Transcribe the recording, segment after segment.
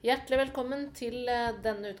Hjertelig velkommen til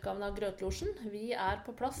denne utgaven av Grøtlosjen. Vi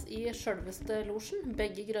på plass i selveste losjen,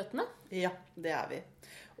 begge grøtene. Ja, det vi.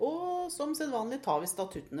 Og som sedvanlig tar vi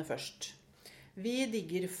statuttene først. Vi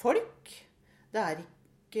digger folk. Det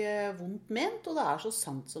ikke vondt ment, og det så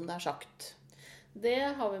sant som det sagt. Det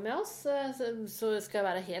har vi med oss. Så skal jeg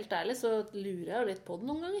være helt ærlig, så lurer jeg jo litt på det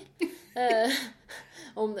noen ganger.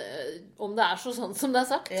 Om det så sånn som det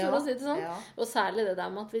sagt, for å si det sånn. Ja. Og særlig det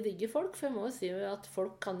der med at vi digger folk, for jeg må jo si at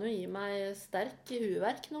folk kan jo gi meg sterk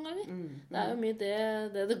hueverk noen ganger. Det jo mye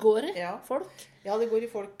det går i, folk. Ja, det går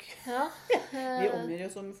i folk. Ja. Vi omgir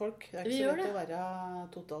oss om folk. Det ikke så lett å være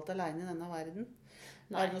totalt alene i denne verden.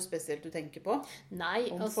 Nei. Det noe spesielt du tenker på? Nei,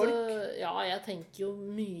 om altså, folk? Ja, jeg tenker jo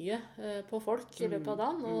mye på folk i løpet av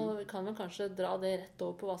dagen, og vi kan vel kanskje dra det rett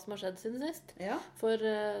over på hva som har skjedd siden sist. Ja. For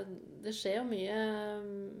det skjer jo mye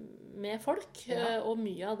med folk, og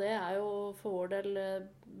mye av det jo for vår del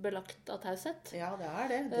belagt av taushet. Ja, det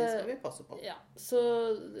det. Det skal vi passe på. Ja, så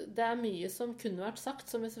det mye som kunne vært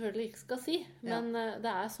sagt, som vi selvfølgelig ikke skal si, men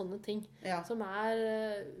det sånne ting som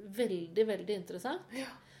veldig, veldig interessant. Ja.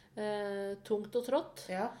 Tungt og trått,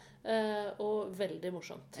 Ja. Og veldig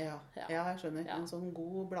morsomt. Ja, jeg skjønner. En sånn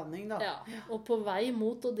god blanding, da. Ja. Og på vei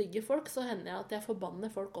mot å digge folk, så hender jeg at jeg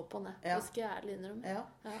forbanner folk opp og ned. Det skal jeg ærlig innrømme.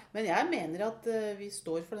 Ja. Men jeg mener at vi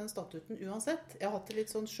står for den statutten uansett. Jeg har hatt det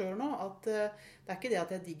litt sånn selv nå, at det ikke det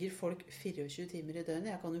at jeg digger folk 24 timer i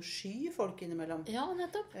døgnet. Jeg kan jo sky folk innimellom. Ja,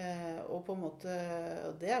 nettopp. Og på en måte,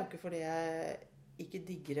 det jo ikke fordi jeg ikke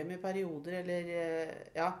digger dem i perioder, eller,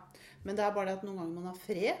 men det bare det at noen ganger man har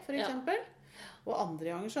fred, for eksempel. Og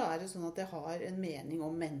andre ganger så det sånn at jeg har en mening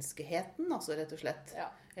om menneskeheten, altså rett og slett.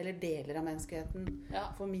 Eller deler av menneskeheten.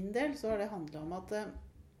 For min del så har det handlet om at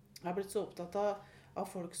jeg har blitt så opptatt av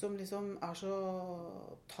folk som liksom så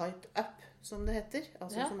tight up, som det heter.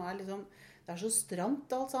 Altså som liksom, det så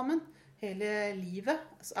stramt alt sammen. Hele livet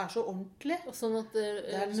så ordentlig. Og sånn at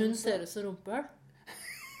munn ser ut som rumpehull.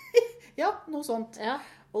 Ja, noe sånt. Ja.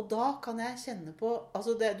 Og da kan jeg kjenne på,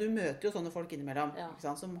 altså du møter jo sånne folk innimellom, ikke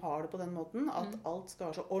sant, som har det på den måten, at alt skal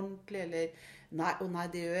være så ordentlig, eller nei,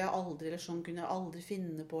 det gjør jeg aldri, eller sånn kunne jeg aldri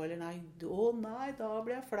finne på, eller nei, da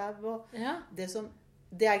blir jeg flau. Og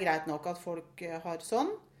det greit nok at folk har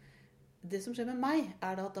sånn. Det som skjer med meg,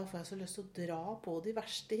 da at da får jeg så lyst til å dra på de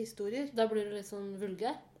verste historier. Da blir du litt sånn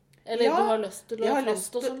vulgær? Eller du har lyst til å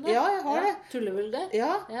framstå som det? Ja, jeg har det. Tullevulgær?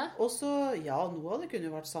 Ja. Og så, noe av det kunne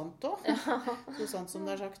jo vært sant også. Så sant som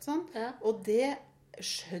det sagt sånn. Og det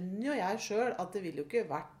skjønner jo jeg selv, at det ville jo ikke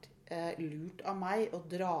vært lurt av meg å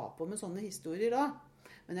dra på med sånne historier da.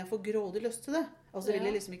 Men jeg får grådig lyst til det. Altså det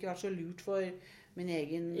ville liksom ikke vært så lurt for min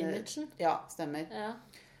egen... Imagen? Ja, stemmer.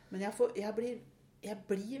 Men jeg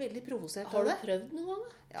blir veldig provosert av det. Har du prøvd noen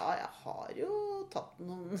gang? Ja, jeg har jo tatt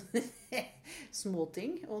noen små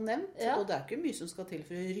ting og nevnt. Og det ikke mye som skal til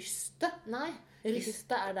for å ryste. Nei,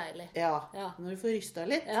 ryste deilig. Ja, når du får rysta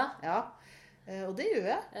litt. Ja. Og det gjør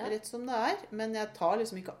jeg, rett som det Men jeg tar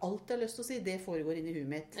liksom ikke alt jeg har lyst til å si. Det foregår inn i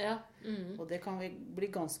huet mitt. Og det kan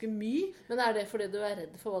bli ganske mye. Men det fordi du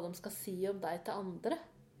redd for hva de skal si om deg til andre?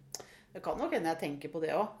 Det kan nok hende jeg tenker på det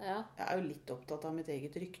også. Jeg jo litt opptatt av mitt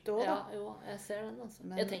eget rykte også. Ja, jo, jeg ser den altså.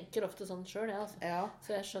 Jeg tenker ofte sånn selv, altså.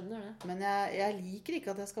 Så jeg skjønner det. Men jeg liker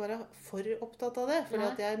ikke at jeg skal være for opptatt av det. For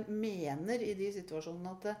at jeg mener i de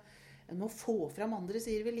situasjonene at en må få frem andre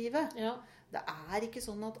sider ved livet. Det ikke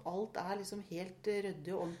sånn at alt liksom helt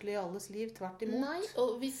ryddig og ordentlig i alles liv, tvert imot. Nei,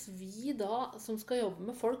 og hvis vi da, som skal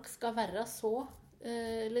jobbe med folk, skal være så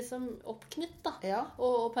liksom oppknytt da,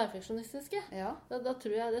 og perfeksjonistiske, da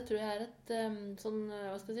tror jeg det et sånn,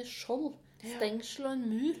 hva skal jeg si, skjold, stengsel og en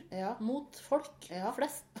mur mot folk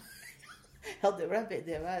flest. Ja, det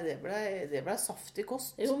ble saftig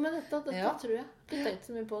kost. Jo, men dette tror jeg. Ikke tenkt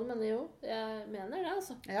så mye på det, men jo, jeg mener det,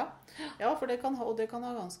 altså. Ja, for det kan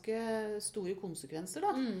ha ganske store konsekvenser,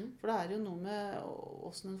 da. For det jo noe med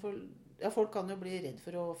hvordan en får... Ja, folk kan jo bli redd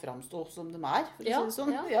for å framstå som de for å si det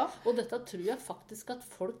sånn. Og dette tror jeg faktisk at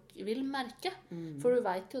folk vil merke. For du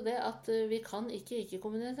vet jo det at vi kan ikke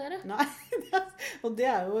kommunisere. Nei, og det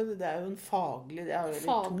jo en faglig, det jo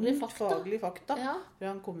faglig tungt faglig fakta.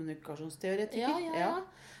 Fra en kommunikasjonsteoretiker. Ja.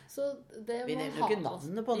 Så det vi nevner jo ikke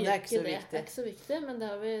navnet på den, det ikke så viktig. Det ikke så viktig, men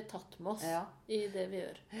det har vi tatt med oss i det vi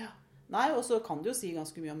gjør. Nei, og så kan du jo si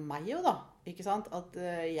ganske mye om meg jo da, ikke sant? At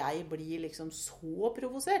jeg blir liksom så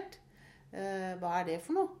provosert. Hva det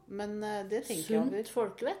for noe? Men det tenker jeg over. Sunt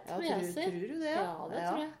folkevett, vil jeg si. Tror du det? Ja, det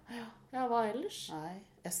tror jeg. Ja, hva ellers? Nei,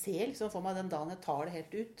 jeg ser liksom for meg den dagen jeg tar det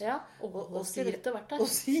helt ut. Og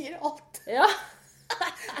sier alt. Ja.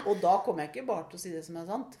 Og da kommer jeg ikke bare til å si det som er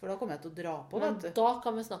sant, for da kommer jeg til å dra på, Men vet du. da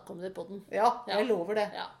kan vi snakke om det på den. Ja, jeg lover det.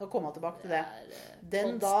 Ja. Da kommer jeg tilbake til det.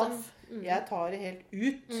 Den hot dagen stuff. jeg tar det helt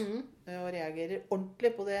ut og reagerer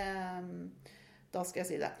ordentlig på det, da skal jeg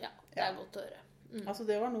si det. Ja, det er godt å høre. Altså,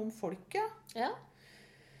 det var noe om folket. Ja.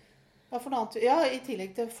 Ja, i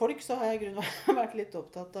tillegg til folk så har jeg i grunnen vært litt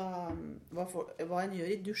opptatt av hva en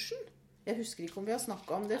gjør i dusjen. Jeg husker ikke om vi har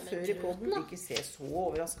snakket om det før i podden. Ikke se så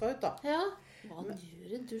overrasket ut, da. Ja, hva han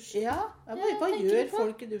gjør i dusjen. Ja, hva gjør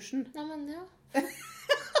folk i dusjen? Nei, men ja.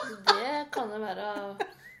 Det kan jo være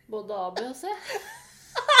både A, B og C.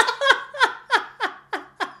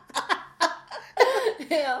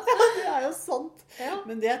 Ja. Det er jo sant. Ja.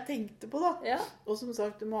 Men det jeg tenkte på da, Ja. og som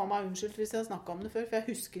sagt, du må ha meg unnskyldt hvis jeg har snakket om det før, for jeg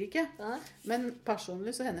husker ikke. Nei. Men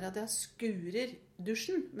personlig så hender det at jeg skurer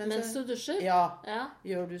dusjen. Mens du dusjer? Ja. Ja.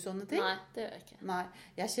 Gjør du sånne ting? Nei, det gjør jeg ikke. Nei,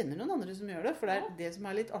 jeg kjenner noen andre som gjør det, for det er det som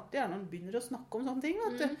er litt artig, er når man begynner å snakke om sånne ting,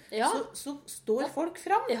 vet du. Ja. Så står folk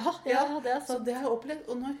fram. Ja, det er Så sant. det har jeg opplevd,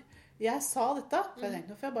 og når jeg sa dette, for jeg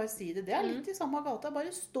tenkte, nå får jeg bare si det, det er litt i samme gata,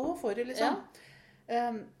 bare stå for det, liksom.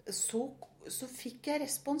 Så fikk jeg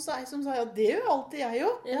respons av ei som sa, ja, det gjør alltid jeg jo.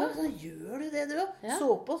 Ja. Sånn, gjør du det du? Ja. Så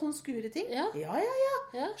på sånn skureting. Ja.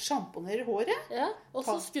 Ja. Sjamponerer håret. Ja, og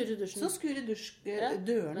så skurer dusjen. Så skurer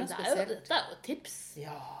dørene Men spesielt. dette er jo tips.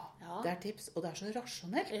 Ja, det er tips, og det er så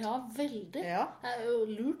rasjonelt. Ja, veldig. Ja. Det er jo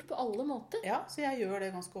lurt på alle måter. Ja, så jeg gjør det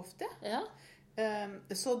ganske ofte. Ja.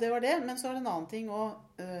 Så det var det, men så er det en annen ting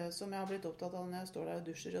også, som jeg har blitt opptatt av når jeg står der og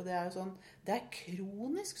dusjer, og det er jo sånn, det er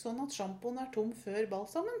kronisk sånn at sjampoen er tom før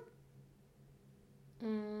balsamen.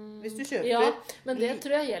 Hvis du kjøper... Ja, men det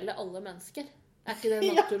tror jeg gjelder alle mennesker. Er ikke det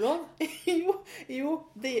naturlov? Jo,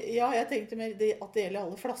 jeg tenkte mer at det gjelder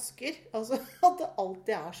alle flasker. Altså, at det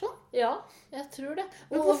alltid er sånn. Ja, jeg tror det.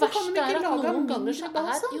 Men Og hvorfor verst kan de ikke er at lage noen ganger mindre så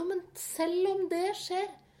balsam? Jo, men selv om det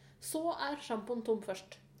skjer, så er sjampoen tom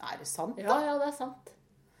først. Er det sant da? Ja, det er sant.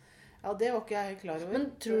 Ja, det var ikke jeg helt klar over.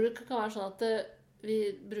 Men tror du ikke det kan være sånn at vi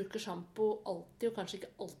bruker sjampo alltid, og kanskje ikke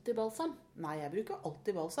alltid balsam? Nei, jeg bruker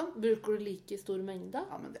alltid balsam. Bruker du like stor mengde?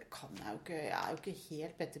 Ja, men det kan jeg jo ikke. Jeg er jo ikke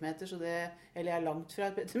helt petimeter, eller jeg er langt fra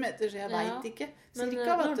et petimeter, så jeg vet ikke. Men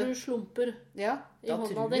Cirka, når du slumper ja, da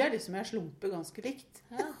hånda tror di. jeg liksom jeg slumper ganske likt.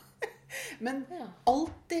 Ja. Men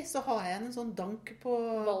alltid så har jeg en sånn dank på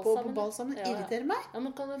balsamen. Det irriterer meg. Ja,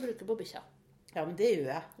 men kan du bruke på bikkja? Ja, men det gjør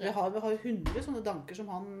jeg. Vi har 100 sånne danker som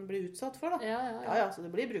han blir utsatt for, da. Ja, så det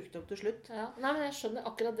blir brukt opp til slutt. Ja. Nei, men jeg skjønner,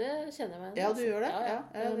 akkurat det kjenner jeg meg igjen. Ja, du gjør det? Ja.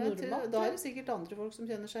 Da er det sikkert andre folk som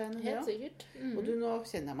kjenner seg igjen i det. Helt sikkert. Og du, nå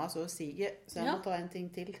kjenner jeg meg så sige, så jeg må ta en ting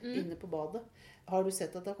til inne på badet. Har du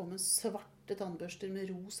sett at det har kommet svarte tannbørster med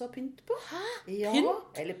rosa pynt på? Hæ? Ja,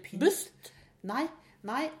 Pynt? eller pynt. Bust? Nei,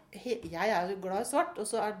 jeg er jo glad i svart, og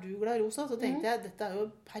så er du glad i rosa, så tenkte jeg, dette er jo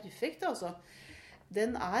perfekt, altså.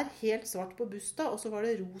 Den er helt svart på busta, og så var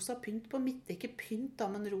det rosa pynt på midten. Ikke pynt da,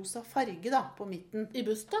 men rosa farge da, på midten. I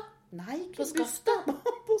busta? Nei, ikke på skaftet?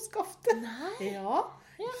 På skaftet. Nei? Ja,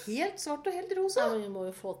 helt svart og helt rosa. Ja, men vi må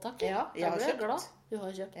jo få tak i. Ja, jeg har kjøpt. Glad. Du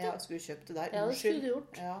har kjøpt det? Jeg skulle kjøpt det der. Ja, det skulle du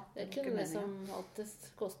gjort. Ja, det kunne liksom alltid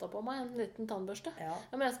kostet på meg en liten tannbørste. Ja.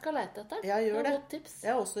 Men jeg skal lete etter den. Ja, gjør det. Det er godt tips.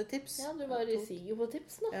 Jeg har også et tips. Ja, du var i siget på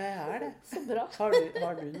tips nå. Ja, jeg er det. Så bra. Har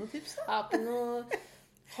du noen tips da?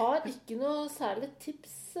 Jeg har ikke noe særlig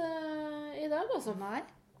tips i dag, altså. Nei.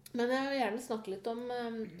 Men jeg vil gjerne snakke litt om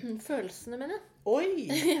følelsene mine. Oi,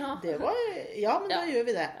 det var... Ja, men da gjør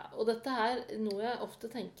vi det. Ja, og dette er noe jeg ofte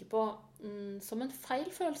tenker på som en feil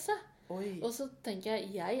følelse. Oi. Og så tenker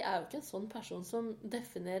jeg er jo ikke en sånn person som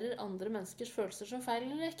definerer andre menneskers følelser som feil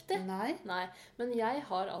eller riktig. Nei. Men jeg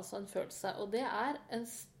har altså en følelse, og det er en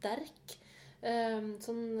sterk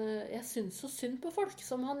jeg synes så synd på folk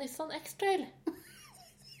som har Nissan X-Trail.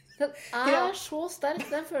 Den er så sterk,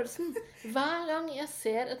 den følelsen. Hver gang jeg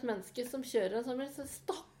ser et menneske som kjører en sånn,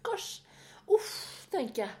 stakkars, uff,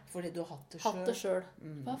 tenker jeg. Fordi du har hatt det selv.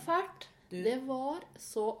 Det var fælt. Det var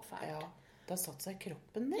så fælt. Ja, det har satt seg i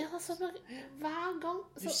kroppen din. Ja, det har satt meg hver gang.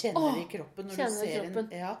 Du kjenner det i kroppen når du ser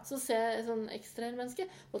en. Ja. Så ser jeg et sånn X-Trail-menneske,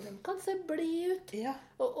 og den kan se blid ut. Ja.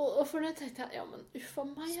 Og for det tenkte jeg, ja, men uffa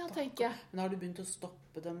meg, tenker jeg. Men har du begynt å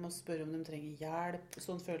stoppe dem og spørre om de trenger hjelp,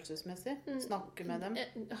 sånn følelsesmessig? Snakke med dem?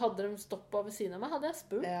 Hadde de stoppet ved siden av meg, hadde jeg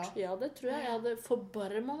spurt. Ja, det tror jeg. Jeg hadde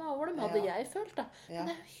forbarmet meg over dem. Hadde jeg følt det.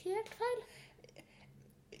 Men det er jo helt feil.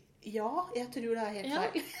 Ja, jeg tror det er helt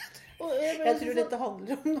feil. Jeg tror dette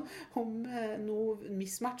handler om noe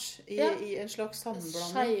mismatch i en slags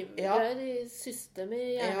sammenblanding. Skjevere i systemet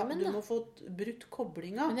i hjernen min. Du må få brutt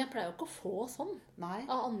koblinga. Men jeg pleier jo ikke å få sånn av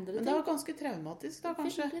andre ting. Men det var ganske traumatisk da,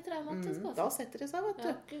 kanskje. Virkelig traumatisk, altså. Da setter det seg, vet du.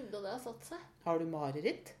 Ja, Gud, og det har satt seg. Har du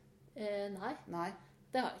mareritt? Nei. Nei.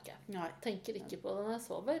 Det har jeg ikke. Nei. Tenker ikke på det når jeg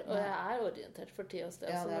sover, og jeg er orientert for tid og sted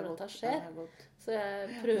Ja, når dette skjer. Så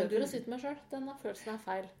jeg prøver å si til meg selv, denne følelsen er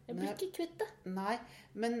feil. Jeg blir ikke kvitt det. Nei,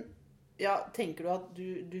 men tenker du at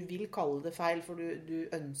du vil kalle det feil, for du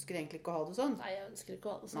ønsker egentlig ikke å ha det sånn? Nei, jeg ønsker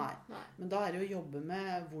ikke å ha det sånn. Nei. Men da er det å jobbe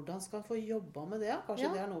med, hvordan skal man få jobba med det?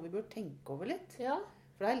 Kanskje det er noe vi bør tenke over litt? Ja.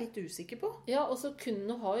 For det er jeg litt usikker på. Ja, og så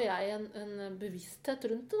har jo jeg en bevissthet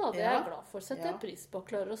rundt det da. Det er jeg glad for. Setter jeg pris på å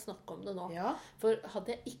klare å snakke om det nå. Ja. For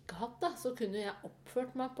hadde jeg ikke hatt det, så kunne jeg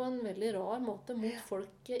oppført meg på en veldig rar måte mot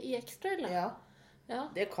folk i X-Trail. Ja,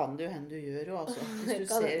 det kan det jo hende du gjør jo, altså. Hvis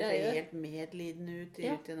du ser helt medlidende ut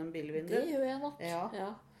gjennom bilvinduet. Det gjør jeg nok.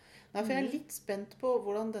 Ja. Nei, for jeg er litt spent på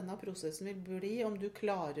hvordan denne prosessen vil bli, om du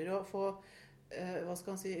klarer å få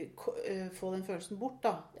få den følelsen bort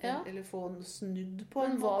da, eller få den snudd på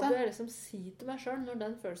en måte. Men hva bør jeg liksom si til meg selv når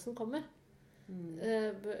den følelsen kommer?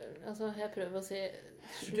 Altså, jeg prøver å si...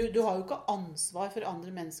 Du har jo ikke ansvar for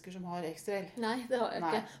andre mennesker som har X-Trail. Nei, det har jeg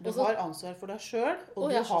ikke. Du har ansvar for deg selv,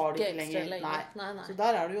 og du har det ikke lenger. Nei. Så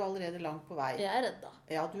der er du jo allerede langt på vei. Jeg er redd da.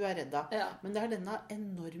 Ja, du er redd da. Men det er denne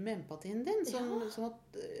enorme empatien din som har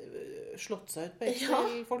slått seg ut på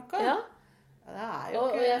X-Trail-folka. Ja.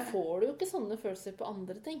 Og jeg får jo ikke sånne følelser på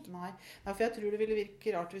andre ting. Nei, for jeg tror det ville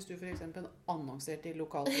virke rart hvis du for eksempel annonserte i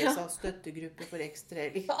lokalpressa støttegruppe for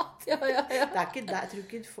X-Trail. Ja. Det er ikke der.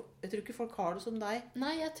 Jeg tror ikke folk har det som deg.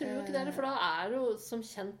 Nei, jeg tror jo ikke det, for da er det jo som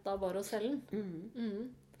kjent da bare å selge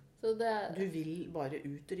den. Så du vil bare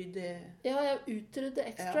utrydde... Ja, jeg utrydde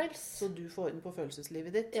X-Trails. Så du får den på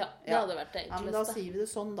følelseslivet ditt. Ja, det hadde vært det enkleste. Ja, men da sier vi det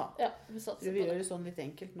sånn da. Ja, vi satser på det. Vi gjør det sånn litt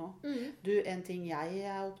enkelt nå. Du, en ting jeg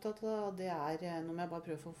er opptatt av, det er, nå må jeg bare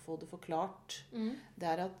prøve å få det forklart,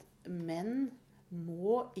 det er at menn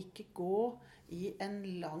må ikke gå i en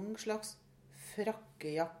lang slags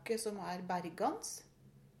frakkejakke som er bergans.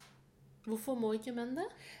 Hvorfor må ikke menn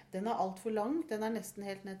det? Den er alt for lang, den er nesten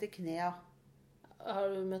helt ned til knea.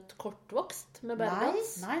 Har du møtt kortvokst med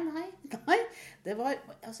bergans? Nei. Det var,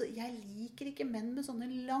 altså, jeg liker ikke menn med sånne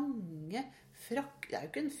lange frakk. Det er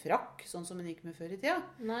jo ikke en frakk, sånn som en gikk med før i tida.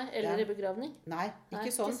 Nei, eller i begravning. Nei,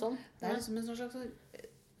 ikke sånn. Det er liksom en sånn slags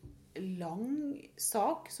lang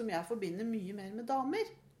sak som jeg forbinder mye mer med damer.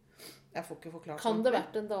 Jeg får ikke forklart Kan det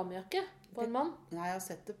vært en damejakke på en mann? Nei, jeg har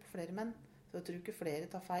sett det på flere menn. Så jeg tror ikke flere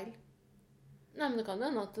tar feil. Nei, men det kan jo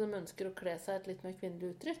hende at de ønsker å kle seg et litt mer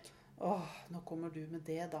kvinnelig uttrykk. Nå kommer du med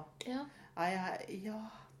det da. Ja.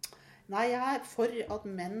 Nei, jeg er for at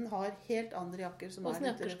menn har helt andre jakker som Hvordan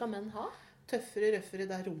jakker skal menn ha? Tøffere, røffere,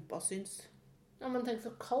 der rumpa syns. Ja, men tenk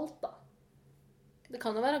så kaldt da. Det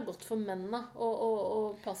kan jo være godt for mennene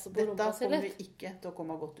å passe på rumpa si litt. Dette kommer vi ikke til å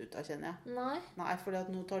komme godt ut av, kjenner jeg. Nei, fordi at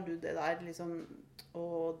nå tar du det der liksom,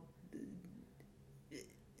 og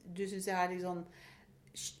du synes jeg er litt sånn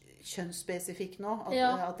kjønnsspesifikk nå,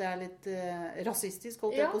 at det er litt rasistisk,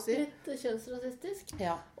 holdt jeg på å si. Ja, litt kjønnsrasistisk.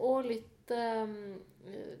 Ja. Og litt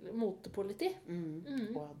motepoliti.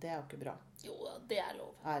 Det er jo ikke bra. Jo, det er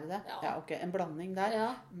lov. Er det det? Ja, ok. En blanding der.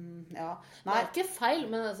 Ja. Nei. Det er ikke feil,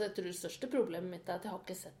 men altså, jeg tror det største problemet mitt er at jeg har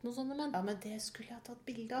ikke sett noen sånne menn. Ja, men det skulle jeg ha tatt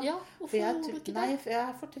bilde av. Ja, hvorfor gjorde du ikke det? Nei, for jeg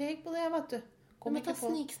er for treg på det, vet du. Du må ta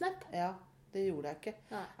sniksnapp. Ja, det gjorde jeg ikke.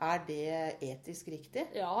 Nei. Er det etisk riktig?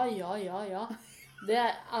 Ja. Det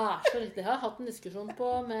er så riktig. Jeg har hatt en diskusjon på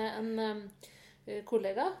med en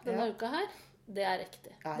kollega denne uka her. Det er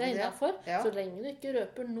riktig. Det er innenfor. Så lenge du ikke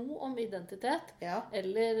røper noe om identitet,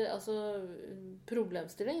 eller altså,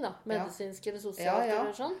 problemstilling da, medisinsk eller sosialt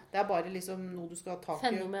eller sånn. Det er bare liksom noe du skal ta tak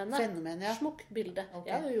i. Fenomenet. Smukk bilde.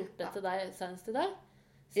 Okay. Jeg har jo gjort det til deg senest i dag.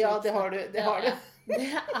 Ja, det har du. Det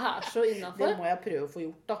er så innenfor. Det må jeg prøve å få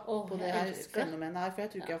gjort da, på det her fenomenet her, for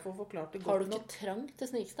jeg tror ikke jeg får forklart det godt nok. Har du ikke trang til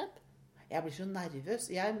sniksnapp? Jeg blir så nervøs.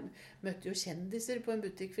 Jeg møtte jo kjendiser på en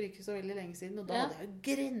butikk for ikke så veldig lenge siden, og da hadde jeg jo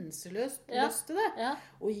grenseløst lyst til det.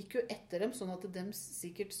 Og gikk jo etter dem, sånn at de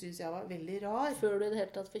sikkert synes jeg var veldig rar. Før du i det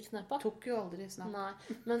hele tatt fikk snappa? Tok jo aldri snapp. Nei,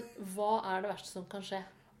 men hva er det verste som kan skje?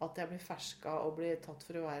 At jeg blir ferska og blir tatt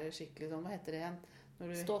for å være skikkelig sånn, hva heter det igjen?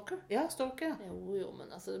 Stalker? Ja, stalker. Jo, men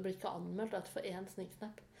altså, det blir ikke anmeldt at for en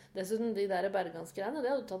sniksnapp. Dessuten, de der bergansgreiene,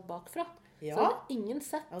 det hadde du tatt bakfra. Ja. Så hadde ingen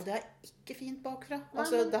sett. Ja, det er ikke fint bakfra.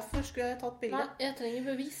 Altså, derfor skulle jeg tatt bilde. Nei, jeg trenger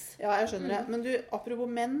bevis. Ja, jeg skjønner det. Men du, apropos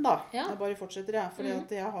menn da. Jeg bare fortsetter det. Fordi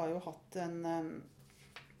at jeg har jo hatt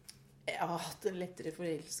en lettere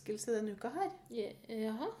forelskelse denne uka her.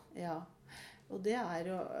 Jaha? Ja. Og det er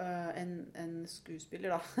jo en skuespiller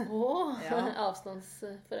da.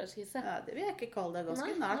 Avstandsforelskelse. Ja, det vil jeg ikke kalle det.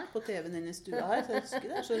 Ganske nært på TV-en inne i stua her. Så jeg husker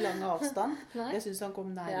det er så lang avstand. Jeg synes han kom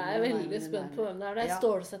nærmere. Jeg er veldig spent på hvem det er. Det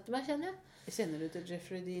stålsetter meg, kjenner jeg. Kjenner du til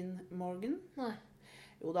Jeffrey Dean Morgan? Nei.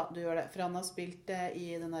 Jo da, du gjør det. For han har spilt i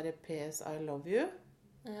den der PS I Love You.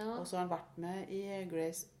 Og så har han vært med i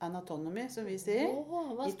Grey's Anatomy, som vi sier,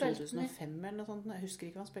 i 2005 eller noe sånt. Jeg husker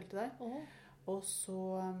ikke hva han spilte der. Og så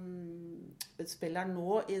spiller han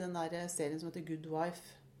nå i den der serien som heter Good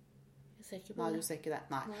Wife. Jeg ser ikke på Nei, det. du ser ikke det.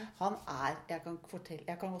 Nei. Han jeg kan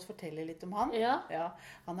godt fortelle litt om han. Ja.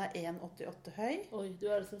 Han er 1,88 høy. Oi, du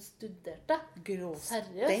har liksom studert det.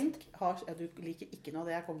 Gråstenk. Du liker ikke noe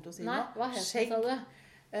av det jeg kommer til å si nå. Nei, hva heter det?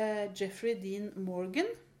 Jeffrey Dean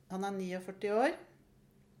Morgan. Han er 49 år.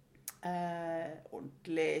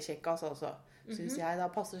 Ordentlig kjekkas altså. Synes jeg da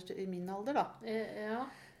passer i min alder da. Ja.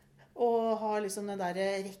 Og har liksom den der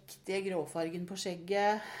riktige gråfargen på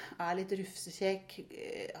skjegget. Er litt rufsekjekk.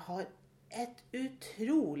 Har et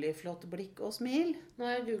utrolig flott blikk og smil. Nå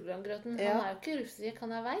har jeg googlet han, Grøten. Han er jo ikke rufsekjekk,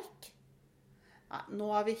 han er veik. Nei, nå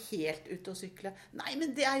er vi helt ute å sykle. Nei,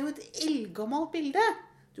 men det er jo et eldgammelt bilde.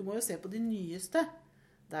 Du må jo se på de nyeste.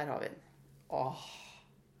 Der har vi den. Åh.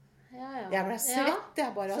 Jeg ble svett,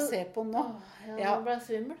 jeg bare å se på den nå. Jeg ble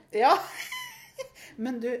svimmel. Ja.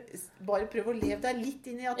 Men du, bare prøv å leve deg litt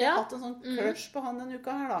inn i at jeg har hatt en sånn crush på han denne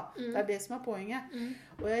uka her da. Det er det som er poenget.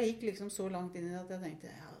 Og jeg gikk liksom så langt inn i det at jeg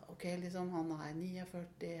tenkte, ok, liksom, han er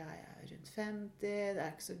 49, jeg er rundt 50, det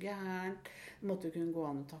er ikke så gærent. Det måtte jo kunne gå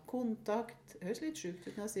an å ta kontakt. Det høres litt sjukt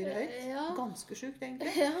ut når jeg sier det høyt. Ganske sjukt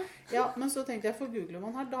egentlig. Ja, men så tenkte jeg, for google om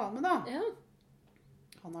han har dame da.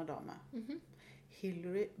 Han har dame.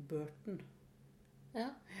 Hillary Burton.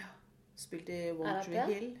 Spilt i One Tree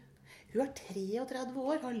Hill. Hun er 33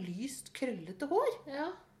 år, har lyst, krøllete hår. Ja,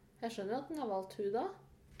 jeg skjønner at den har valgt hun da.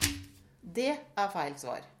 Det er feil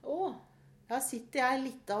svar. Her sitter jeg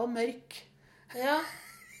litt av mørk. Ja.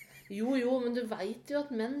 Jo, men du vet jo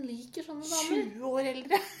at menn liker sånne damer. 20 år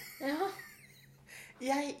eldre. Ja.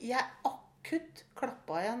 Jeg akutt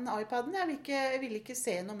klappet igjen iPaden. Jeg vil ikke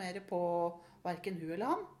se noe mer på hverken hun eller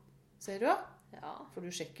han. Ser du? Ja. For du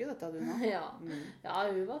sjekker jo dette, du nå. Ja,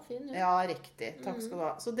 hun var fin. Hun. Ja, riktig. Takk skal du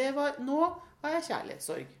ha. Så nå har jeg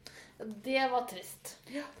kjærlighetssorg. Det var trist.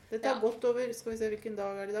 Ja. Dette har gått over, skal vi se hvilken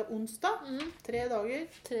dag er det da? Onsdag. 3 dager.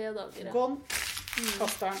 3 dager, ja. Gone.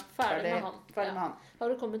 Kaster den. Ferdig med han. Har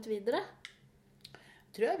du kommet videre?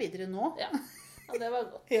 Tror jeg er videre nå. Ja, det var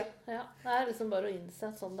godt. Ja. Det er liksom bare å innse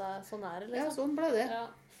at sånn er det liksom. Ja, sånn ble det. Ja.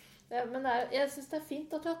 Men jeg synes det er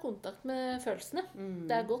fint at du har kontakt med følelsene.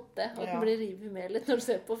 Det er godt det. At den blir rivet med litt når du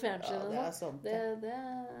ser på fjernsynet. Ja, det er sant.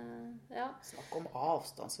 Snakk om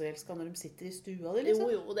avstandsforelska når de sitter i stua di, liksom.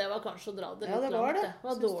 Jo, det var kanskje å dra det litt langt. Ja, det var det. Det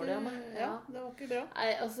var dårlig av meg. Ja, det var ikke bra. Nei,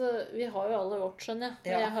 altså, vi har jo alle vårt, skjønner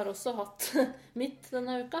jeg. Jeg har også hatt mitt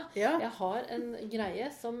denne uka. Jeg har en greie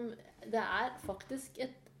som, det er faktisk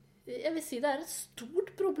jeg vil si det er et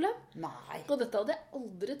stort problem. Nei. Og dette hadde jeg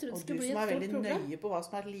aldri trodd skulle bli et stort problem. Og du som er veldig nøye på hva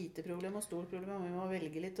som er et lite problem og stort problem, og vi må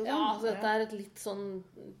velge litt og sånn. Ja, altså dette er et litt sånn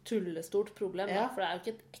tullestort problem, for det er jo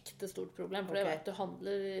ikke et ekte stort problem, for jeg vet det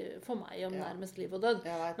handler for meg om nærmest liv og død.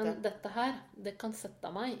 Men dette her, det kan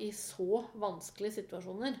sette meg i så vanskelige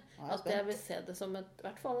situasjoner at jeg vil se det som i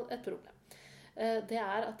hvert fall et problem. Det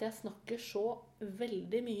er at jeg snakker så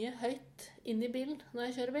veldig mye høyt inn i bilen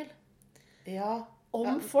når jeg kjører bil. Ja.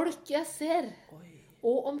 Om folk jeg ser,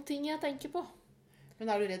 og om ting jeg tenker på.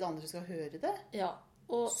 Men er du redd andre skal høre det? Ja.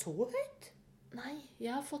 Så høyt? Nei,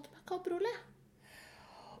 jeg har fått meg kabriolet.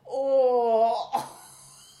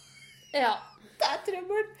 Ja. Det er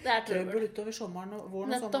trøbbel. Trøbbel utover sommeren og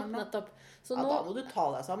våren og sommeren. Nettopp. Så da må du ta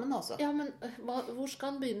deg sammen, altså. Ja, men hvor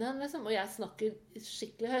skal han begynne hen, liksom? Og jeg snakker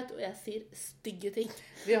skikkelig høyt, og jeg sier stygge ting.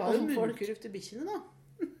 Vi har jo munnkurv til bikkjene,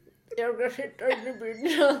 da. Jeg skal sitte inne i bilen.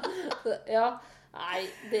 Ja. Nei,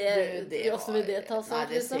 hvordan vil det ta seg?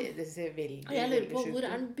 Nei, det ser veldig, jeg lurer på hvor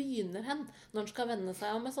er den begynner hen når den skal vende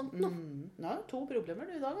seg om med sånt nå. Ja, 2 problemer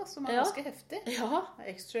du i dag, som er ganske heftig. Ja.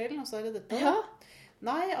 X-trailen, og så er det dette. Ja.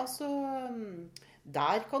 Nei, altså,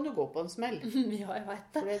 der kan du gå på en smell. Ja, jeg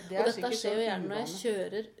vet det. Og dette skjer jo gjerne når jeg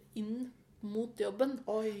kjører inn mot jobben.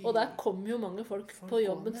 Og der kommer jo mange folk på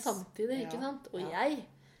jobben samtidig, ikke sant? Og jeg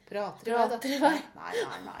prater i vei.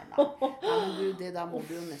 Nei. Men det der må du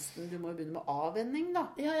jo nesten, du må jo begynne med avvenning da.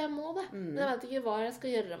 Ja, jeg må det. Men jeg vet ikke hva jeg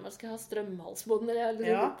skal gjøre, om jeg skal ha strømhalsbånd, eller jeg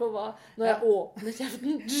lurer på hva, når jeg åpner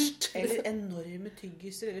kjeften. Eller enorme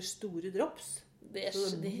tyggiser, eller store drops. Det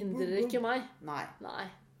hindrer ikke meg. Nei.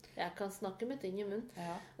 Jeg kan snakke med ting i munnen.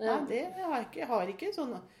 Nei, det har ikke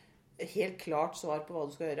sånn helt klart svar på hva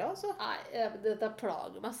du skal gjøre, altså. Nei, dette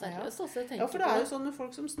plager meg seriøst, altså. Ja, for det er jo sånne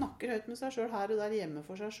folk som snakker høyt med seg selv her og der hjemme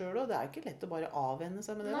for seg selv, og det er ikke lett å bare avvenne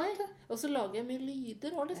seg med det. Nei, og så lager jeg mye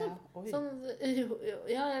lyder også, liksom.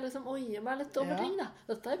 Jeg liksom oier meg litt over ting, da.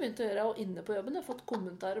 Dette har jeg begynt å gjøre, og inne på jobben jeg har fått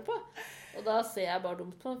kommentarer på. Og da ser jeg bare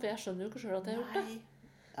dumt på den, for jeg skjønner jo ikke selv at jeg har gjort det.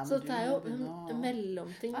 Så det er jo en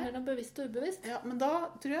mellomting mellom bevisst og ubevisst. Ja, men da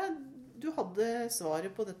tror jeg du hadde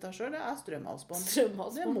svaret på dette selv. Det strømhalsbånd.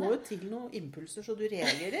 Strømhalsbånd, det må jo til noen impulser så du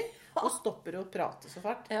reagerer og stopper å prate så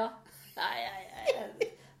fælt. Ja.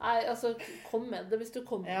 Nei, altså, kom med det hvis du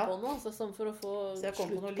kommer på noe, altså, sånn for å få slutt på det. Så jeg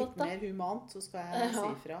kommer på noe litt mer humant, så skal jeg si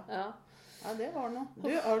fra. Ja, det var noe. Du,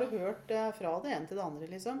 har du hørt fra det ene til det andre,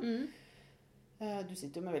 liksom? Du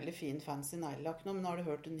sitter jo med veldig fin fancy neglelakk nå, men har du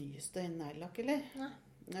hørt det nyeste innen neglelakk, eller?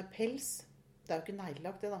 Nei. Pels. Det er jo ikke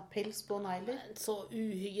neglelakk det da. Pels på negler. Så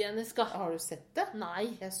uhygienisk, da. Har du sett det?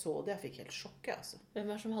 Nei. Jeg så det, jeg fikk helt sjokk, altså. Hvem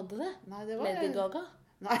er det som hadde det? Nei, det var... Lady Gaga?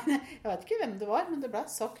 Nei, jeg vet ikke hvem det var, men det ble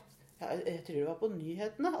sagt. Jeg tror det var på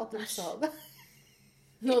nyhetene at de sa det.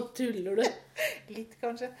 Nå tuller du. Litt,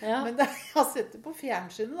 kanskje. Ja. Men jeg har sett det på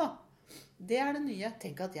fjernsynet, da. Det er det nye.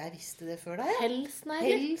 Tenk at jeg visste det før deg.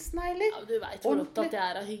 Pelsnegler. Ja, du vet hvor opptatt jeg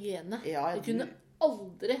er av hygiene. Ja, du kunne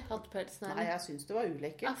aldri hatt pelsnegler. Nei, jeg synes det var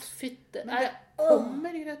ulekkert. Ja, fytte. Men det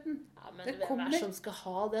kommer, Grøten. Ja, men hvem er det som skal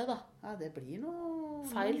ha det, da? Ja, det blir noe...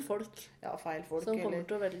 Feil folk. Ja, feil folk. Som kommer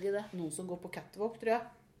til å velge det. Noen som går på catwalk, tror jeg.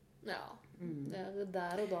 Ja, det er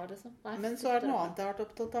der og da, liksom. Nei, men så er det noe annet jeg har vært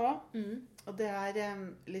opptatt av. Og det er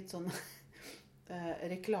litt sånn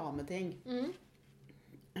reklameting.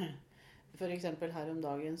 For eksempel her om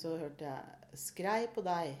dagen så hørte jeg «Skrei på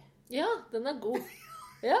deg». Ja, den er god.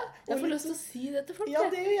 Ja, jeg får lyst til å si det til folk. Ja,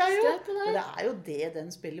 det gjør jeg jo. Skrei på deg. Men det er jo det den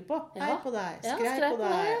spiller på. Ja. Hei på deg, ja, skrei på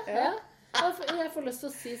deg. Ja. Jeg får lyst til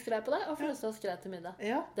å si skrei på deg, og får lyst til å ha skrei til middag.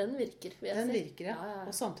 Ja. Den virker, vil jeg den si. Den virker, ja.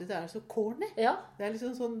 Og samtidig er det så corny. Ja. Det er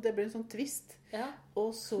liksom sånn, det blir en sånn twist. Ja.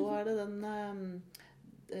 Og så er det den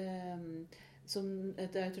som, jeg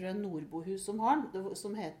tror det er Nordbohus som har den,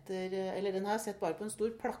 som heter, eller den har jeg sett bare på en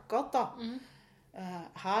stor plakat da.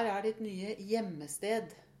 Her er ditt nye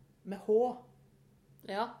hjemmested med H.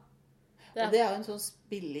 Ja. Og det er jo en sånn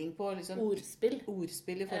spilling på liksom, ordspill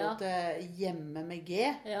i forhold til hjemme med G.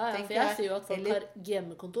 Ja, for jeg sier jo at folk har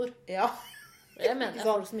hjemmekontor. Ja. Jeg mener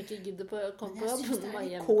folk som ikke gidder på komme på jobb. Men jeg synes det er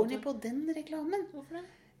litt corny på den reklamen. Hvorfor det?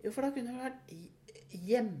 Jo, for da kunne det vært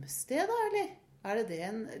hjemsted da, eller? Er det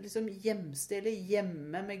en liksom hjemsted eller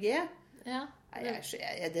hjemme med G? Ja. Nei, det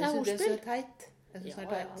synes jeg er teit. Jeg synes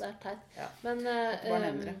det er teit. Ja. Men... bare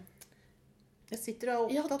nevner det. Jeg sitter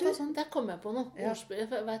og er opptatt av sånt. Der kom jeg på noe. Ja.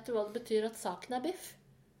 Vet du hva det betyr at saken er biff?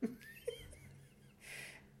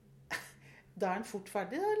 Da er den fort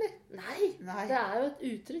ferdig da, eller? Nei. Det er jo et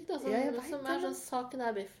uttrykk da, som er sånn, saken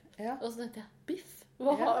er biff. Ja. Og så tenkte jeg, biff?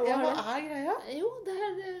 Hva er greia? Jo, det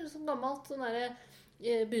er sånn gammelt sånn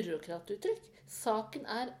byråkratuttrykk. Saken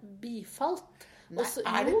er bifalt. Nei, også,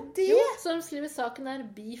 er det det? Jo, så de skriver saken er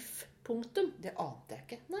biff, punktum. Det ante jeg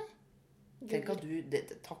ikke. Nei. Tenk at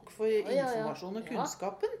takk for informasjon og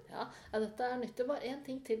kunnskapen. Ja, dette er nyttig. Bare en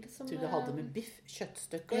ting til som... Jeg trodde du hadde med biff,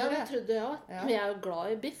 kjøttstykker. Ja, det trodde jeg også. Men jeg er jo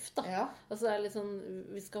glad i biff, da. Ja. Altså, det er litt sånn,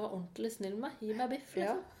 vi skal være ordentlig snill med. Gi meg biff,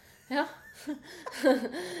 liksom. Ja.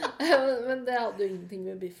 Men det hadde jo ingenting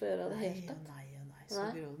med biff å gjøre det helt tatt.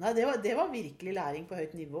 Nei, det var virkelig læring på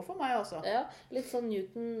høyt nivå for meg, altså. Ja, litt sånn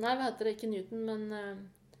Newton... Nei, hva heter det? Ikke Newton, men...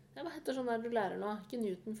 Ja, hva heter sånn der du lærer nå? Ikke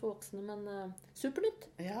Newton for voksne, men Supernytt.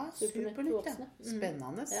 Ja, Supernytt, ja.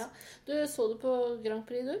 Spennende. Ja. Du, så du på Grand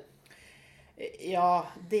Prix, du? Ja,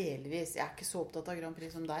 delvis. Jeg er ikke så opptatt av Grand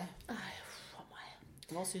Prix som deg. Nei, for meg.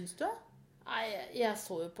 Hva syns du? Nei, jeg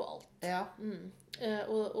så jo på alt. Ja.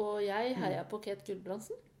 Og jeg heier på Kate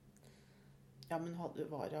Gulbrandsen. Ja, men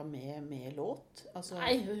var hun med låt? Altså...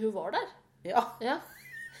 Nei, hun var der. Ja.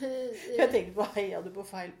 Jeg tenkte på, heia du på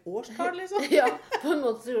feil årskart, liksom? Ja, på en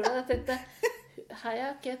måte så gjorde jeg det. Jeg tenkte, heia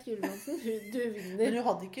Kate Gulbrandsen, du vinner. Men du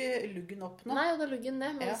hadde ikke luggen opp nå? Nei, jeg hadde luggen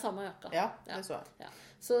ned med den samme jakka. Ja, det så jeg. Ja.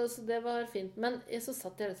 Så det var fint. Men så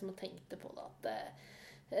satt jeg liksom og tenkte på det, at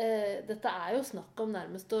dette er jo snakk om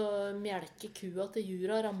nærmest å melke kua til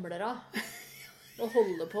jura ramler av. Og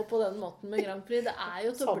holde på den måten med Grand Prix. Det er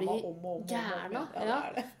jo til å bli gærna. Ja,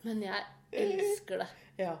 men jeg elsker det.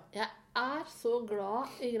 Ja. Jeg er så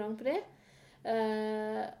glad i Grand Prix.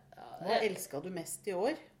 Hva elsket du mest i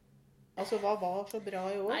år? Altså, hva var så bra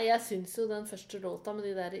i år? Nei, jeg synes jo den første låta med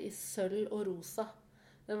de der i sølv og rosa.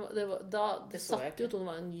 Det satt jo til, det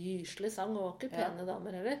var en gyselig sang, og var ikke pene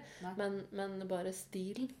damer heller. Men bare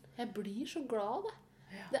stilen. Jeg blir så glad av det.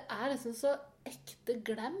 Ja. Det er liksom så ekte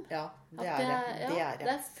glem. Ja, det er det.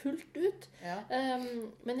 Det er fullt ut. Ja.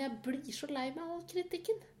 Men jeg blir så lei meg av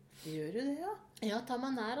kritikken. Gjør du det, ja? Ja, ta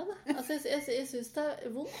meg nær av det. Altså, jeg synes det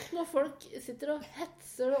er vondt når folk sitter og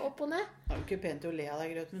hetser det opp og ned. Det er jo ikke pent å le av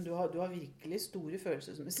deg, Grøt, men du har virkelig store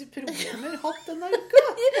følelsesmessige problemer hatt denne uka.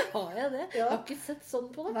 Har jeg det? Ja. Jeg har ikke sett sånn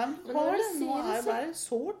på det. Nei, men nå er det bare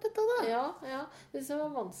sårt dette da. Ja. Det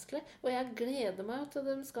var vanskelig. Og jeg gleder meg til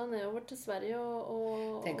de skal nedover til Sverige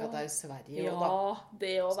og... Tenk at det er Sverige også, da. Ja,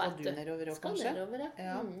 det også, vet du. Skal du nedover også, kanskje? Skal nedover,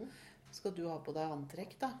 ja. Skal du ha på deg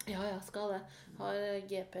antrekk, da? Ja, jeg skal det. Har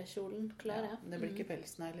GP-kjolen klar, ja. Det blir ikke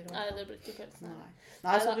pelsnegler? Nei, det blir ikke pelsnegler.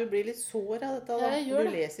 Nei, så du blir litt sår av dette, da? Du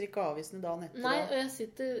leser ikke avisene dagen etter? Nei, og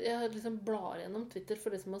jeg liksom blar gjennom Twitter for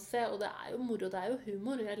liksom å se, og det er jo moro, det er jo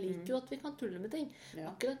humor. Jeg liker jo at vi kan tulle med ting.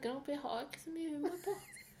 Akkurat Grand Prix har ikke så mye humor på.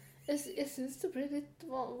 Jeg synes det blir litt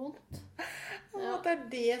vondt. At det er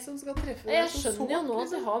det som skal treffe deg. Jeg skjønner jo nå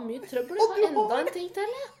at jeg har mye trøbbel. Jeg har enda en ting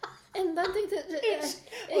til, Enda en ting til. Jeg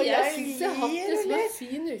synes jeg har hatt en sånn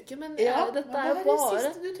fin uke, men dette er jo bare... Hva er det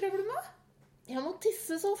siste du trøbler med? Jeg må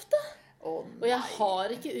tisse så ofte. Og jeg har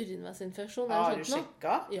ikke urinveisinfeksjon. Har du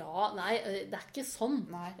sjekket? Ja, nei, det er ikke sånn.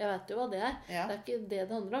 Jeg vet jo hva det er. Det er ikke det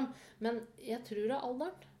handler om. Men jeg tror det er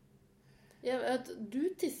alderen. Du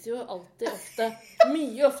tisser jo alltid ofte,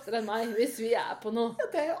 mye oftere enn meg, hvis vi er på noe. Ja,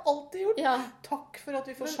 det har jeg alltid gjort. Takk for at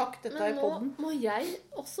vi får sagt dette i podden. Men nå må jeg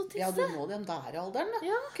også tisse. Ja, du må den der alderen, da.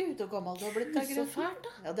 Gud, og gammel du har blitt. Så fælt,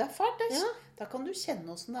 da. Ja, det er fælt, det. Da kan du kjenne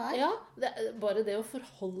hvordan det er. Ja, bare det å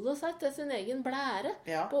forholde seg til sin egen blære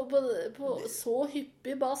på så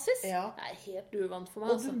hyppig basis, det er helt uvant for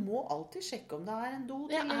meg. Og du må alltid sjekke om det er en do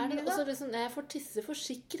tilgjengelig. Og så liksom, jeg får tisse for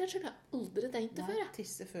sikkerhet, jeg har aldri tenkt det før. Nei,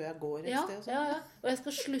 tisse før jeg går et sted og sånn. Ja. Og jeg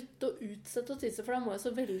skal slutte å utsette å tisse, for da må jeg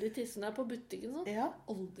så veldig tisse når jeg er på butikken sånn.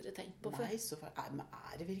 Aldri tenkt på før. Nei, så fælt. Men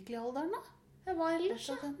er det virkelig alderen, da? Hva ellers?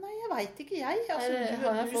 Nei, jeg vet ikke, jeg. Altså,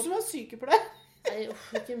 du som er sykepleier. Nei,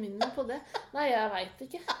 ikke minn meg på det. Nei, jeg vet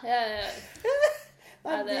ikke.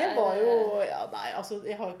 Nei, det var jo...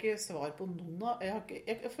 jeg har ikke svar på noen av...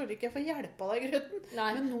 Jeg føler ikke jeg får hjelpe av deg, Grøten. Nei,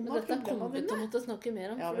 men dette kommer vi til å måtte snakke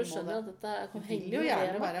mer om, for du skjønner at dette henger jo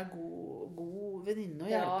gjerne være god venninne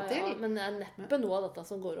og hjelpe til. Ja, men det er neppe noe av dette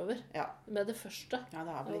som går over. Med det første. Ja,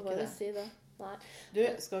 det er vel ikke det. Si det. Nei. Du,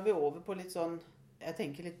 skal vi over på litt sånn... Jeg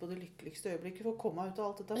tenker litt på det lykkeligste øyeblikket for å komme ut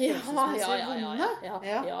av alt dette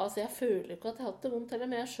Ja, så jeg føler ikke at jeg har hatt det vondt heller,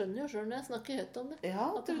 men jeg skjønner jo selv når jeg snakker høyt om det. At det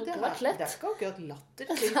har ikke vært lett. Det er ikke akkurat latter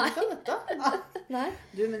til av dette. Nei.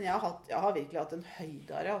 Du, men jeg har virkelig hatt en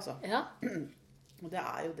høydare, altså. Og det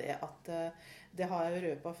er jo det at, det har jeg jo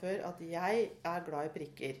røpet før, at jeg er glad i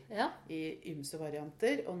prikker i ymse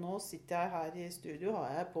varianter, og nå sitter jeg her i studio,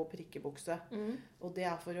 har jeg på prikkebukse, og det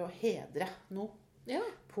er for å hedre noe.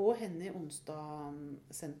 På Henny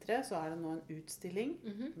Onsdag-senteret så er det nå en utstilling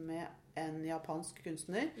med en japansk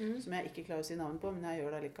kunstner som jeg ikke klarer å si navn på, men jeg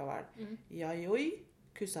gjør det likevel. Yayoi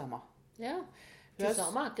Kusama.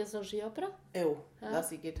 Kusama er ikke en sånn skiopera? Jo, det er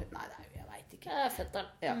sikkert... Nei, jeg vet ikke. Det er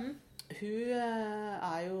fetteren. Hun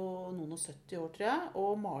er jo noen og 70 år, tror jeg, og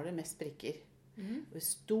maler mest prikker.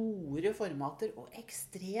 Store formater og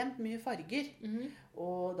ekstremt mye farger.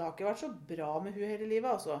 Og det har ikke vært så bra med hun hele livet,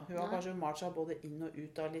 altså. Hun har kanskje malt seg både inn og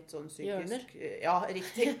ut av litt sånn psykisk... Ja,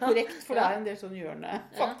 riktig, korrekt, for det er en del sånn hjørne,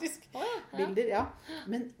 faktisk. Bilder,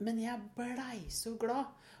 Men jeg blei så glad.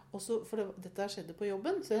 Også, for dette skjedde på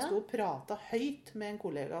jobben, så jeg stod og pratet høyt med en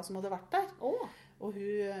kollega som hadde vært der. Og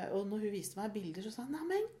når hun viste meg bilder, så sa hun, nei,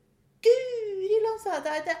 men Guri land, sa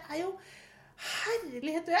jeg, det er jo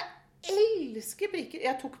herlighet, og jeg elsker prikker.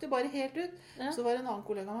 Jeg tok det bare helt ut. Så var det en annen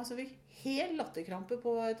kollega av meg som fikk helt latterkrampe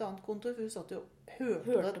på et annet kontor, for hun satt jo og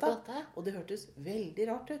hørte på dette. Og det hørtes veldig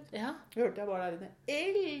rart ut. Hørte jeg bare der inne.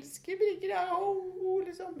 Elsker prikker,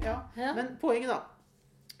 liksom. Men poenget da,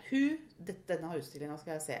 denne utstillingen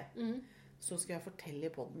skal jeg se. Så skal jeg fortelle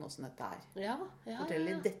i podden hvordan dette er.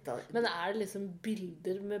 Fortelle detaljer. Men er det liksom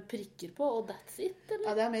bilder med prikker på, og that's it, eller?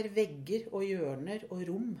 Ja, det er mer vegger og hjørner og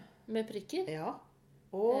rom. Med prikker? Ja.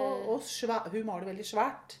 Og hun maler veldig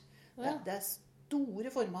svært. Det er store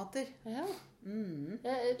formater.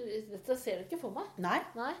 Dette ser du ikke for meg. Nei,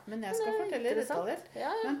 men jeg skal fortelle detaljer.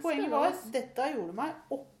 Men poenget var, dette gjorde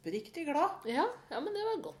meg oppriktig glad. Ja, men det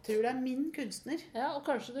var godt. Tror det er min kunstner. Ja, og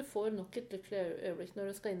kanskje du får nok et lykkelig øyeblikk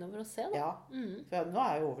når du skal innover og se, da. For nå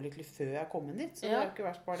er jeg jo overlykkelig før jeg kom inn dit, så det er jo ikke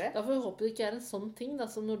verst bare det. Da får vi håpe det ikke er en sånn ting,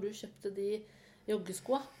 da, som når du kjøpte de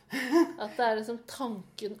joggeskoa. At det er liksom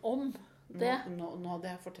tanken om det. Nå hadde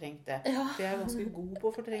jeg fortrengt det. For jeg er ganske god på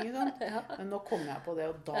å fortrenge sånn. Men nå kom jeg på det,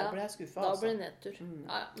 og da ble jeg skuffet. Da ble det nedtur.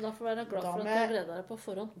 Da får du være glad for at du har gledet deg på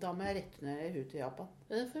forhånd. Da må jeg returnere ut til Japan.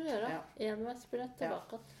 Det får du gjøre. Enveisbillett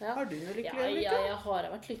tilbake. Har du noe lykkelig øyeblikk? Ja, jeg har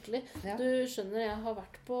vært lykkelig. Du skjønner, jeg har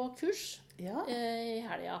vært på kurs i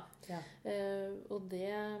helga. Og det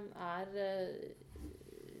er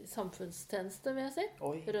samfunnstjeneste, vil jeg si.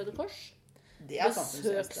 Røde Kors. Det er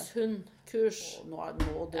besøkshundkurs.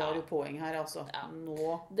 Nå drar du poeng her, altså.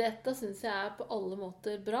 Dette synes jeg er på alle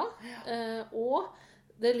måter bra. Og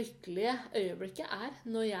det lykkelige øyeblikket er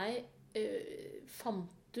når jeg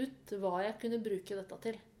fant ut hva jeg kunne bruke dette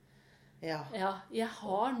til. Jeg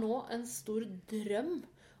har nå en stor drøm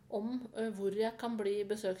om hvor jeg kan bli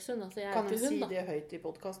besøkshund. Altså, kan jeg si det høyt i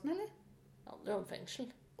podcasten, eller? handler om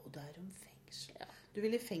fengsel. Og det er om fengsel. Ja. Du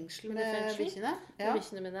vil i fengsel med bikkjene? Ja, med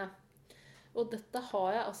bikkjene mine. Og dette har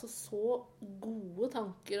jeg altså så gode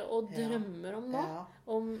tanker og drømmer om nå. Ja.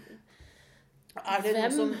 Om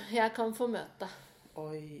hvem jeg kan få møte.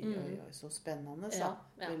 Oi, så spennende, så.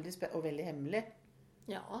 Ja. Veldig og veldig hemmelig.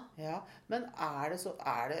 Ja. Men er det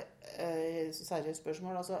seriøst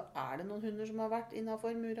spørsmål, altså, er det noen hunder som har vært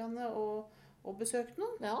innenfor murene og besøkt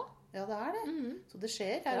noen? Ja, det er det. Så det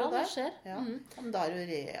skjer her og der. Det skjer. Ja, men da er det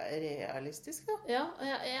jo realistisk, da. Ja,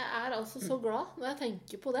 jeg er altså så glad når jeg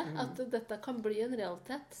tenker på det, at dette kan bli en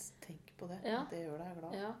realitet. Tenk på det. Det gjør deg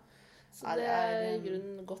glad. Ja. Så det er i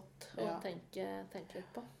grunnen godt å tenke litt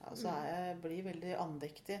på. Altså, jeg blir veldig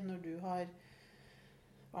andektig når du har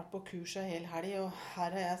vært på kurs en hel helg, og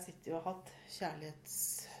her har jeg sittet og hatt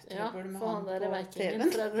kjærlighetstrøbbel med han på TV-en. Ja, for han der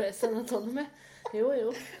veikingen fra Grey's Anatomy. Jo.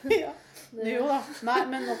 Ja. Jo da. Nei,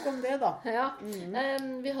 men nok om det, da. Ja.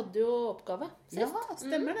 Vi hadde jo oppgave sist. Ja,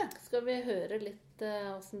 stemmer det. Skal vi høre litt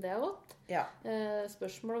hvordan det har gått? Ja.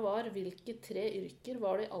 Spørsmålet var, hvilke 3 yrker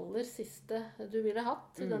var de aller siste du ville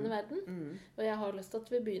hatt i denne verden? Og jeg har lyst til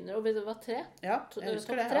at vi begynner, og det var 3. Ja, jeg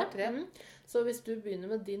husker det. Jeg har 3. Så hvis du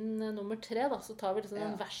begynner med din nummer 3, da, så tar vi liksom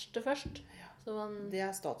den verste først. Så det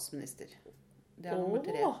er statsminister. Det er nummer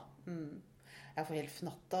 3. Jeg får helt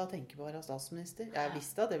fnatta å tenke på å være statsminister. Jeg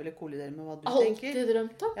visste at det ville kollidere med hva du tenker. Alltid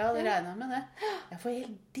drømt om. Ja, det regner jeg med det. Jeg får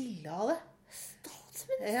helt dille av det.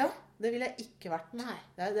 Statsminister? Ja, det ville jeg ikke vært. Nei.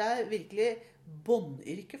 Det er virkelig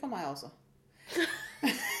båndyrke for meg, altså.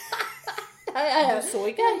 Du så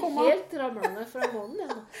ikke den komme? Jeg er helt ramlende fra månen.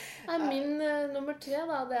 Min nummer 3,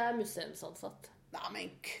 da, det er museumsansatt. Nei,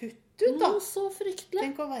 men kutt ut, da. Noe så fryktelig.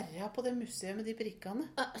 Tenk å være på det museet med de prikkene.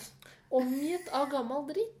 Omgitt av gammel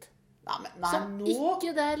dritt. Nei, nå... Ikke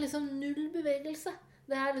det er liksom null bevegelse.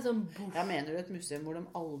 Det er liksom... Jeg mener du et museum hvor de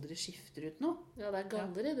aldri skifter ut noe? Ja, det er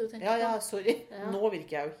galleri du tenker på. Ja, sorry. Ja. Nå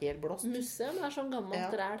virker jeg jo helt blåst. Museum er sånn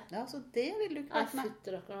gammelt ræl. Ja, så det vil du ikke vært med.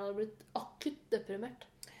 Fytterakkeren hadde blitt akutt deprimert.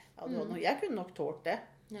 Ja, jeg kunne nok tålt det.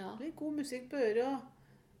 Ja. Litt god musikk på øret og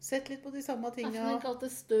sett litt på de samme tingene. Jeg fikk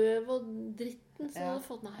alltid støv og dritten, så hadde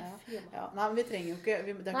fått Nei, men vi trenger jo ikke...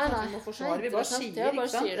 Det er ikke sånn at vi må forsvare. Vi bare sier, ikke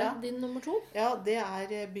sant? Det. Din nummer 2? Ja, det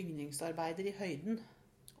er bygningsarbeider i høyden.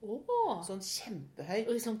 Sånn kjempehøy.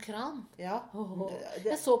 Og i sånn kran. Ja.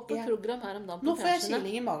 Jeg så på et program her om dagen på Nå får jeg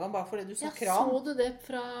killing i magen bare fordi du sa kran. Så du det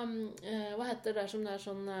fra... hva heter det som det er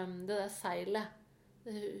sånn... Det der seilet.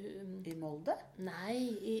 I Molde? Nei,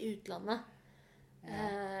 i utlandet.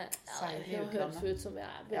 Det høres ut som vi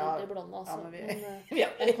er veldig blonde, altså.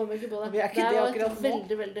 Jeg kommer ikke på det. Det var et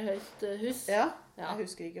veldig, veldig høyt hus. Ja, jeg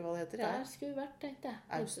husker ikke hva det heter. Der skulle vi vært, tenkte jeg.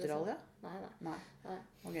 Australia? Nei.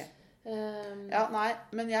 Ok. Nei,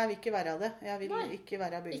 men jeg vil ikke være av det. Jeg vil ikke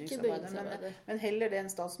være bygningsarbeider. Men heller det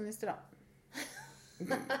enn statsminister,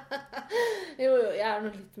 da. Jo, jeg er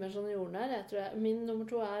nok litt mer sånn jordnær. Min nummer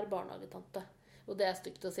 2 er barnehagetante. Og det er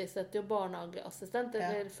stygt å si. Så heter jo barnehageassistent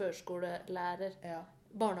eller førskolelærer.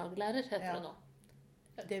 Barnehagelærer heter det nå.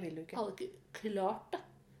 Det vil du ikke. Jeg hadde ikke klart det.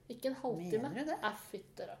 Ikke en halvtime. Mener du det?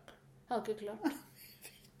 Fytterakker. Jeg hadde ikke klart det.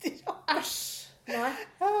 Æsj! Nei.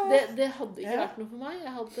 Det hadde ikke vært noe for meg.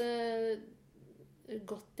 Jeg hadde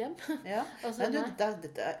gått hjem. Altså,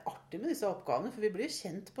 dette er artig med disse oppgavene, for vi blir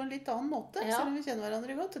kjent på en litt annen måte, selv om vi kjenner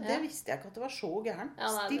hverandre godt. Det visste jeg ikke at det var så gærent.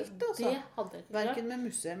 Stilt, altså. Det hadde jeg ikke. Hverken med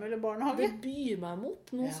museum eller barnehage. Det byr meg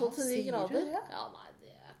mot noe så til de grader. Nei,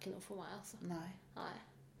 det er ikke noe for meg, altså.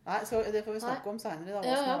 Nei, så det får vi snakke om senere, da,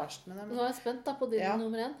 hva som er verst med dem. Nå er jeg spent da på din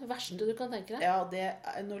nummer 1. Verste du kan tenke deg. Ja,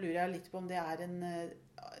 nå lurer jeg litt på om det er en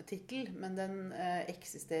titel, men den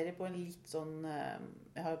eksisterer på en litt sånn,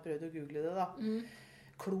 jeg har prøvd å google det da,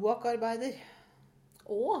 kloakkarbeider.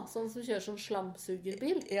 Sånn som kjører sånn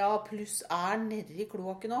slamsugerbil? Ja, pluss nede i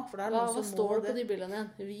kloakken også, for det er noen som må det. Hva står det på de bildene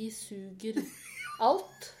igjen? Vi suger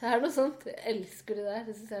alt. Det er noe sånt. Jeg elsker det der.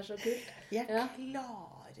 Det synes jeg er så kult. Jeg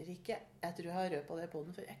klarer ikke, jeg tror jeg har røpet det på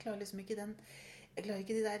den før, jeg klarer liksom ikke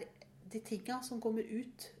de tingene som kommer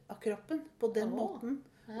ut av kroppen på den måten,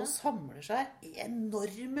 og samler seg i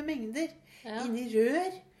enorme mengder inni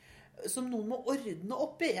rør, som noen må ordne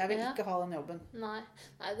opp i. Jeg vil ikke ha den jobben. Nei,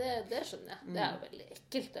 det skjønner jeg. Det er jo veldig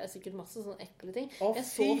ekkelt. Det er sikkert masse sånne ekle ting. Jeg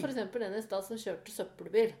så for eksempel den i sted som kjørte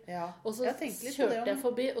søppelbil. Og så kjørte jeg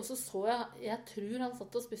forbi, og så jeg tror han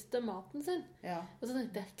satt og spiste maten sin. Og så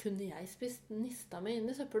tenkte jeg, kunne jeg spist nista meg inn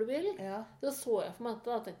i søppelbilen? Så så jeg for meg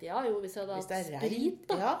dette, og tenkte hvis jeg hadde hatt sprit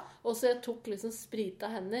da. Og så jeg tok liksom sprita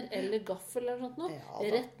hender, eller gaffel eller sånt noe,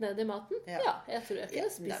 rett ned i maten. Jeg tror jeg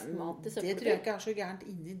kunne spist mat i søppelbil. Det tror jeg ikke er så gærent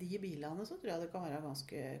inni de bilene, så tror jeg det kan være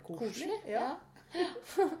ganske koselig.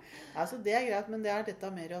 Altså, det er greit, men det er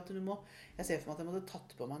dette mer at du må... Jeg ser for meg at jeg måtte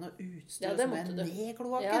tatt på meg noe utstyr som er ned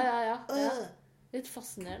kloakken. Ja. Litt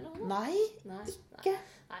fascinerende. Nei, ikke.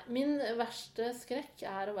 Nei, min verste skrekk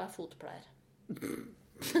er å være fotpleier.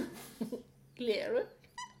 Ler du?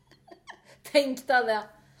 Tenk deg det.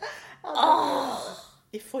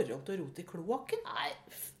 I forhold til å rote i kloakken? Nei,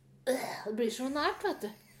 det blir så nært, vet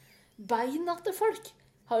du. Beina til folk.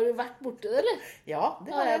 Har du vært borte det, eller? Ja,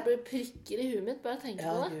 det har jeg. Jeg blir prikker i huet mitt, bare tenker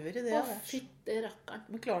på det. Gjør det. Å, fytte rakkeren.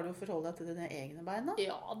 Men klarer du å forholde deg til dine egne beina?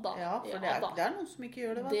 Ja da. Ja, for det er noen som ikke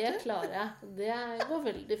gjør det, vet du. Det klarer jeg. Det går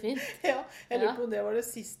veldig fint. Ja, jeg lurer på om det var det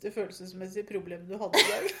siste følelsesmessige problemet du hadde i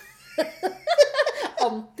dag.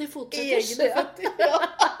 Antifotfetish. Egne føtter, ja.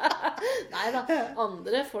 Neida,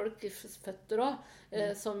 andre folk føtter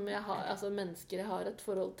også, som jeg har, altså mennesker jeg har et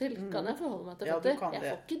forhold til, kan jeg forholde meg til føtter. Jeg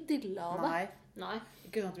får ikke dilla av det. Nei.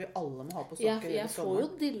 Ikke sånn at vi alle må ha på sokker. Jeg får jo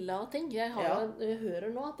dilla av ting. Jeg hører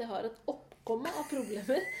nå at jeg har et oppkomme av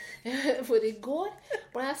problemer. For i går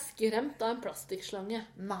ble jeg skremt av en plastikkslange.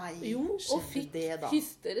 Nei, og fikk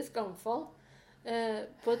hysterisk anfall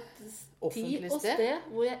på et tid og sted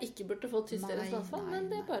hvor jeg ikke burde fått hysterisk anfall, men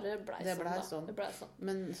det bare ble sånn. Det ble sånn.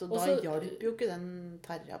 Men så da hjalp jo ikke den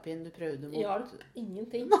terapien du prøvde mot. Hjalp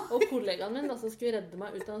ingenting. Og kollegaen min som skulle redde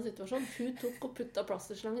meg ut av en situasjon, hun tok og putta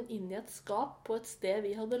plastikkslangen inn i et skap på et sted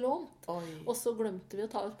vi hadde lånt. Og så glemte vi å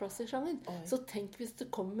ta ut plastikkslangen. Så tenk hvis det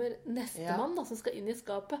kommer nestemann som skal inn i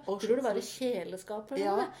skapet. Tror det var i kjeleskapet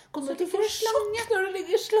eller noe? Kommer du til å få slange når det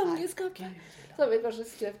ligger slange i skapet? Så har vi kanskje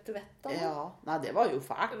skrevet vett av det. Nei, det var jo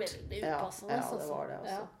fælt. Veldig upassende. Ja, det var det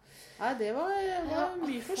altså. Nei, det var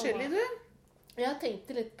mye forskjellig, du. Jeg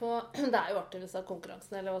tenkte litt på, det er jo artig hvis det er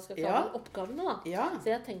konkurransen, eller hva skal jeg kalle oppgavene da. Så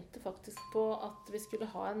jeg tenkte faktisk på at vi skulle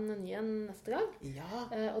ha en ny en neste gang.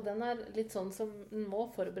 Og den er litt sånn som den må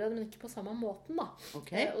forberede, men ikke på samme måten da.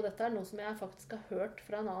 Og dette er noe som jeg faktisk har hørt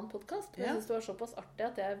fra en annen podcast. Men jeg synes det var såpass artig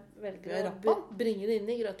at jeg velger å bringe det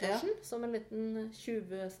inn i grøtlasjen som en liten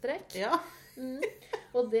 20-strek.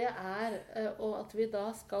 Og det er at vi da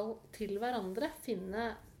skal til hverandre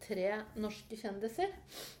finne 3 norske kjendiser.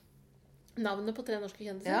 Navnet på 3 norske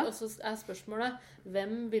kjendiser. Og så er spørsmålet,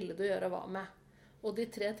 hvem ville du gjøre hva med? Og de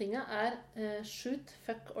 3 tingene er shoot,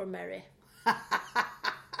 fuck or marry.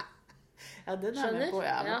 Ja, den er med på.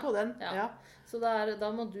 Jeg er med på den. Så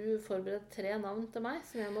da må du forberede 3 navn til meg,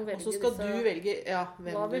 som jeg må velge. Og så skal du velge,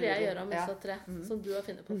 hvem hva vil jeg gjøre om disse 3, som du har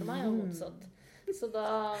funnet på til meg, og motsatt. Så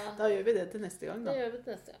da gjør vi det til neste gang, da. Det gjør vi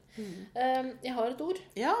til neste gang. Jeg har et ord.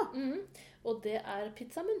 Og det er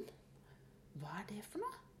pizzamunn. Hva er det for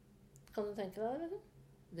noe? Kan du tenke deg det? Liksom?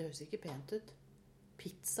 Det høres ikke pent ut.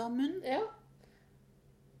 Pizzamunn? Ja.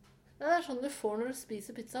 Det er sånn du får når du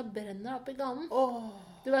spiser pizza, brenner opp i ganen.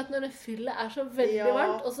 Du vet når det fyllet er så veldig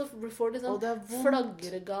varmt, og så får du sånn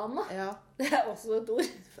flagregane. Det er også et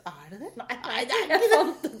ord. Er det det? Nei, det er ikke det. Jeg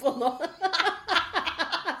fant det på nå.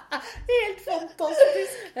 Helt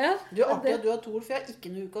fantastisk. Du er artig at du har 2 ord, for jeg har ikke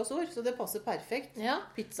noe ukas ord, så det passer perfekt.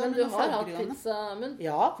 Men du har hatt pizzamunn.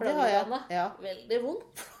 Ja, det har jeg. Veldig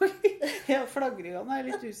vondt. Flagregane er jeg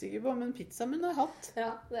litt usikker på, men pizzamunn har jeg hatt.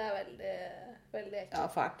 Ja, det er veldig, veldig ekkelt. Ja,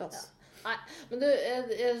 fælt altså. Nei, men du,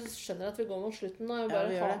 jeg skjønner at vi går mot slutten, og jeg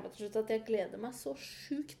bare har med til slutt at jeg gleder meg så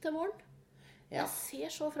sjukt til våren. Jeg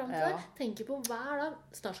ser så frem til det. Tenker på hver dag.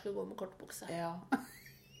 Snart skal jeg gå med kortbukse.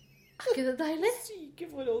 Er ikke det deilig? Syke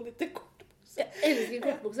forhold ditt til kortbukse. Jeg elsker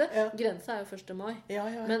kortbukse. Grensa er jo 1. mai.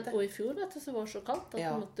 Og i fjor vet du, så var det så kaldt at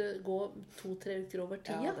du måtte gå 2-3 uker over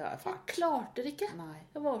tida. Jeg klarte det ikke.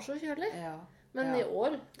 Det var så kjølig. Men i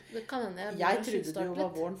år, det kan hende jeg trodde det jo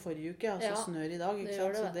var våren forrige uke, altså snør i dag, ikke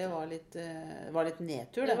sant? Så det var litt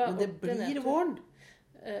nedtur, det. Men det blir våren.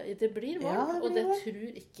 Det blir våren, og det tror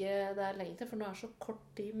ikke det er lenge til, for nå er det så kort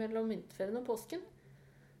tid mellom vinterferien og påsken.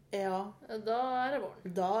 Da er det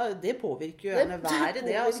våren. Det påvirker jo gjerne været, det.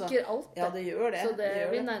 Det påvirker alt, det. Ja, det gjør det. Så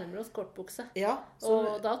vi nærmer oss kortbukse. Og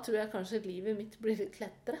da tror jeg kanskje livet mitt blir litt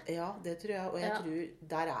lettere. Ja, det tror jeg. Og jeg tror,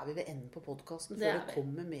 der er vi ved enden på podcasten, for det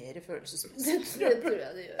kommer mer følelsesmessig. Det tror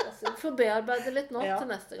jeg det gjør. Altså. Vi får bearbeide litt nå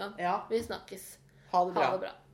til neste gang. Vi snakkes. Ha det bra.